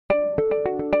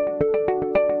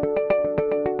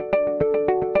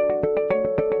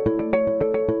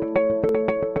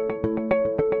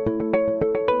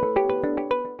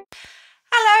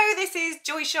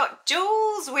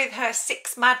with her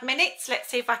 6 mad minutes. Let's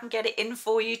see if I can get it in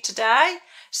for you today.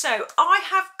 So I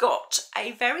have got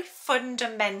a very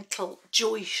fundamental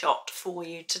joy shot for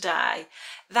you today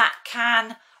that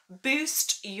can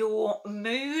boost your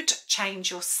mood, change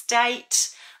your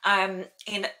state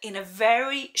in a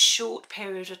very short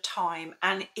period of time.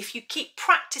 And if you keep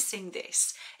practicing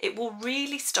this, it will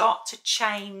really start to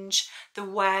change the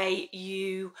way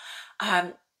you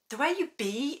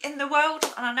be in the world.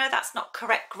 And I know that's not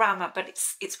correct grammar, but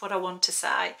it's what I want to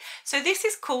say. So this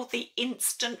is called the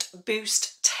instant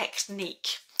boost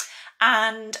technique.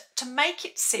 And to make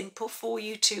it simple for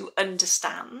you to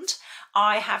understand,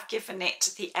 I have given it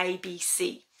the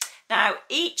ABC. Now,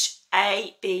 each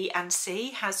A, B and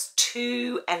C has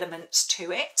 2 elements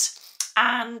to it.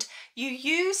 And you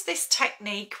use this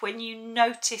technique when you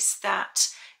notice that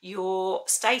your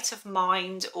state of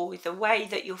mind or the way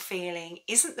that you're feeling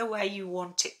isn't the way you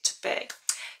want it to be.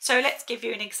 So let's give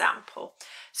you an example.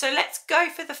 So let's go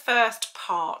for the first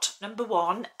part, number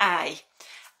 1, A.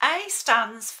 A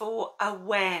stands for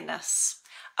awareness.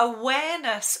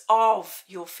 Awareness of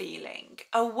your feeling,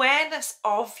 awareness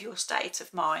of your state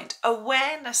of mind,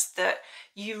 awareness that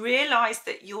you realise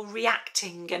that you're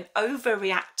reacting and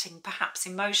overreacting perhaps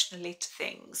emotionally to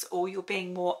things, or you're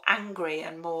being more angry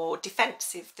and more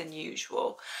defensive than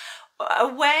usual.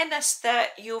 Awareness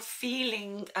that you're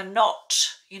feeling a knot,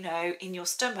 in your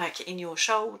stomach, in your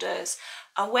shoulders.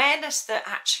 Awareness that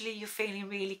actually you're feeling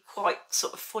really quite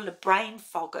sort of full of brain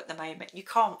fog at the moment. You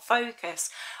can't focus.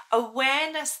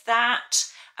 Awareness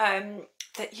that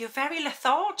that you're very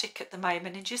lethargic at the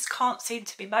moment and just can't seem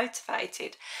to be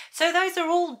motivated. So those are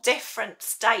all different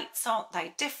states, aren't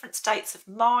they? Different states of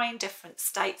mind, different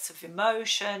states of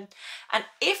emotion. And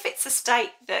if it's a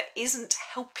state that isn't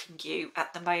helping you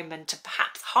at the moment and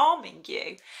perhaps harming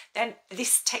you, then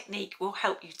this technique will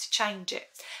help you to change it.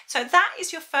 So that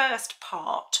is your first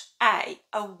part. A,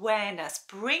 awareness.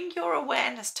 Bring your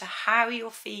awareness to how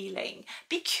you're feeling.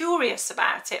 Be curious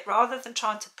about it rather than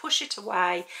trying to push it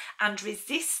away and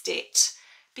resist it.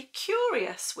 Be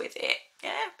curious with it.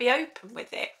 Yeah, be open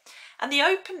with it. And the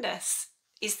openness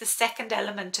is the second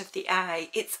element of the A.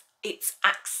 It's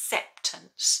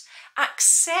acceptance.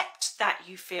 Accept that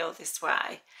you feel this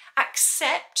way.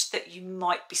 Accept that you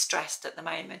might be stressed at the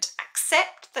moment.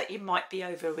 Accept that you might be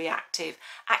overreactive.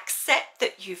 Accept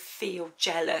that you feel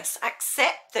jealous.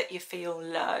 Accept that you feel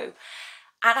low.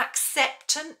 And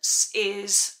acceptance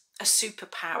is a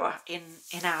superpower in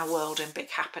our world in Big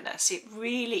Happiness. It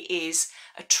really is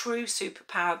a true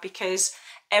superpower, because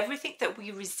everything that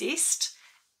we resist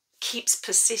keeps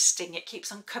persisting. It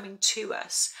keeps on coming to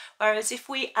us. Whereas if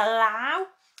we allow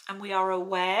and we are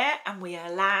aware and we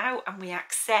allow and we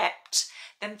accept,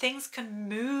 then things can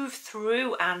move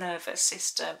through our nervous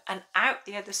system and out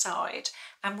the other side,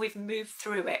 and we've moved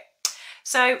through it.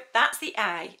 So that's the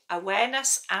A,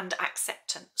 awareness and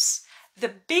acceptance.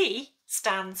 The B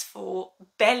stands for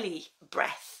belly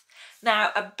breath.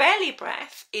 Now, a belly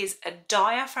breath is a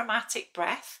diaphragmatic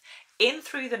breath in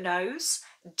through the nose,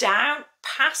 down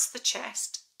past the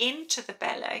chest, into the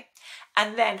belly,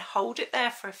 and then hold it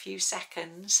there for a few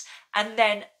seconds, and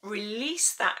then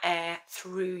release that air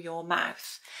through your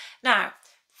mouth. Now,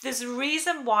 there's a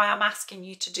reason why I'm asking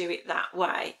you to do it that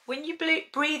way. When you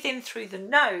breathe in through the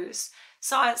nose,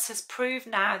 science has proved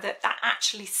now that that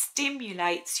actually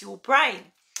stimulates your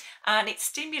brain, and it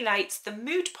stimulates the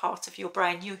mood part of your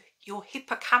brain, your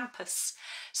hippocampus.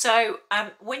 So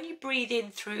when you breathe in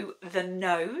through the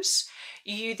nose,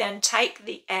 you then take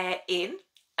the air in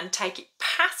and take it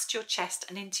past your chest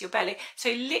and into your belly.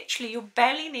 So literally your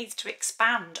belly needs to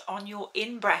expand on your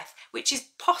in-breath, which is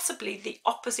possibly the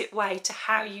opposite way to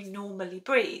how you normally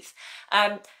breathe.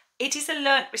 It is a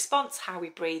learnt response how we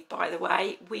breathe, by the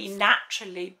way. We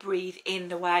naturally breathe in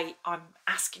the way I'm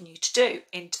asking you to do,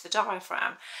 into the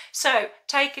diaphragm. So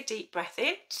take a deep breath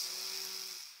in,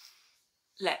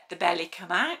 let the belly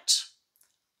come out,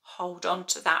 hold on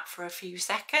to that for a few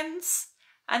seconds,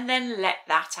 and then let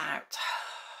that out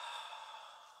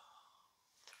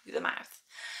through the mouth.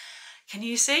 Can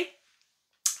you see?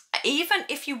 Even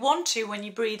if you want to, when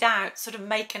you breathe out, sort of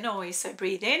make a noise. So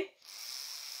breathe in,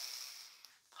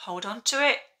 hold on to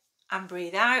it, and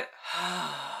breathe out.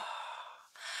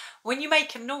 When you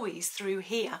make a noise through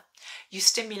here, you're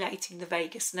stimulating the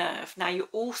vagus nerve. Now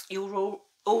you're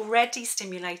already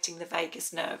stimulating the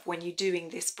vagus nerve when you're doing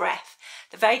this breath.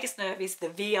 The vagus nerve is the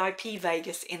VIP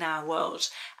vagus in our world,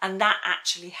 and that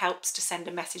actually helps to send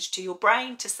a message to your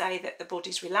brain to say that the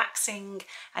body's relaxing,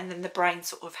 and then the brain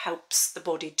sort of helps the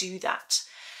body do that.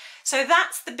 So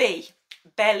that's the B,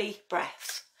 belly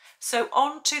breath. So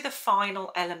on to the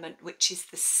final element, which is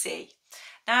the C.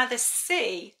 Now the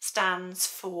C stands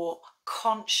for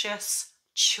conscious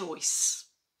choice.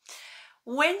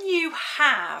 When you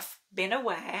have been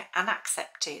aware and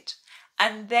accepted,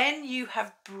 and then you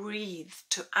have breathed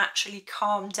to actually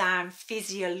calm down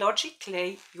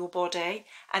physiologically your body,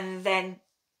 and then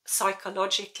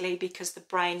psychologically, because the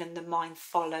brain and the mind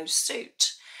follow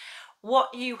suit,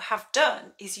 what you have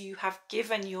done is you have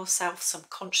given yourself some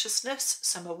consciousness,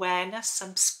 some awareness,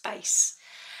 some space.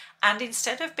 And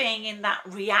instead of being in that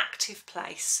reactive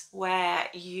place where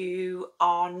you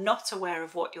are not aware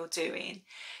of what you're doing,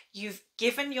 you've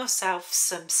given yourself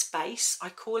some space. I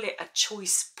call it a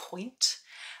choice point,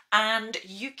 and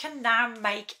you can now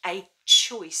make a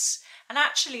choice. And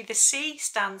actually the C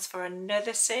stands for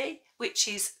another C, which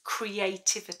is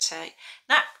creativity.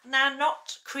 Now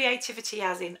not creativity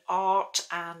as in art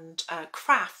and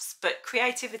crafts, but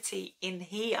creativity in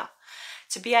here,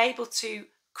 to be able to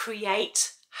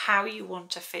create how you want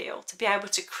to feel, to be able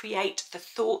to create the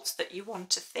thoughts that you want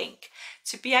to think,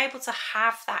 to be able to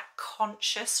have that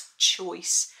conscious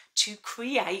choice to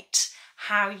create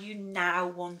how you now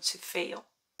want to feel.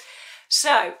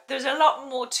 So there's a lot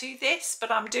more to this,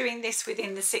 but I'm doing this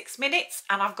within the 6 minutes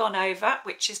and I've gone over,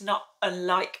 which is not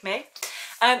unlike me.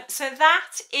 So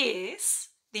that is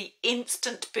the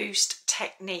instant boost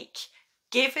technique.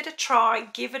 Give it a try,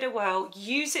 give it a whirl,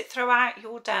 use it throughout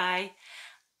your day.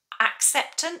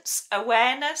 Acceptance,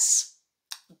 awareness,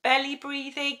 belly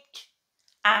breathing,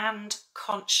 and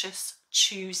conscious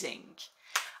choosing.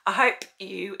 I hope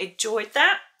you enjoyed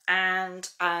that, and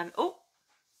oh,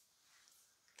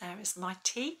 there is my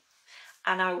tea,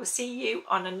 and I will see you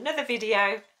on another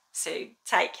video soon.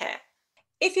 Take care.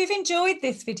 If you've enjoyed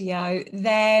this video,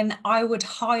 then I would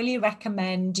highly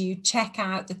recommend you check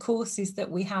out the courses that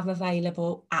we have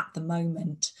available at the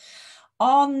moment.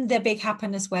 On the Big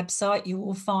Happiness website, you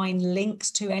will find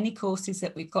links to any courses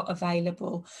that we've got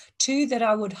available. Two that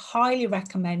I would highly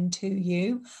recommend to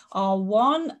you are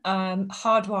one,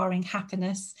 Hardwiring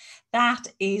Happiness. That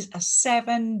is a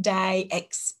 7-day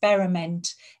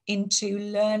experiment into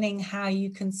learning how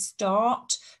you can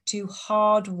start to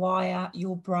hardwire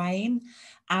your brain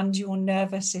and your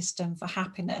nervous system for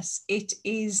happiness. It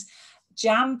is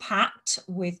jam-packed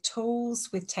with tools,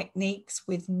 with techniques,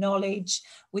 with knowledge,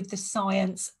 with the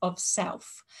science of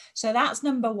self. So that's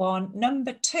number one.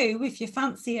 Number two, if you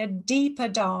fancy a deeper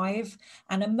dive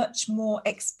and a much more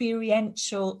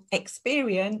experiential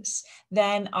experience,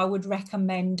 then I would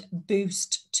recommend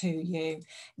Boost to you.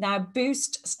 Now,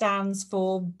 Boost stands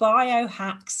for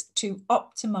Biohacks to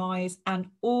Optimize and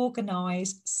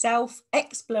Organize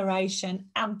Self-Exploration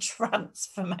and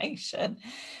Transformation.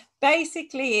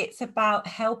 Basically, it's about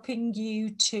helping you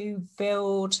to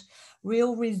build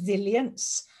real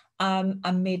resilience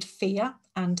amid fear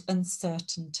and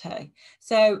uncertainty.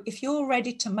 So if you're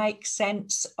ready to make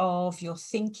sense of your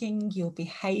thinking, your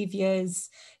behaviors,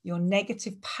 your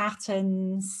negative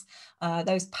patterns,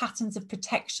 those patterns of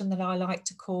protection that I like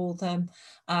to call them,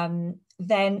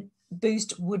 then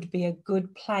Boost would be a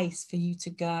good place for you to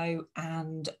go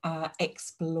and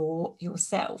explore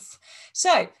yourself.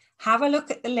 So have a look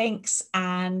at the links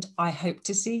and I hope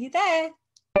to see you there.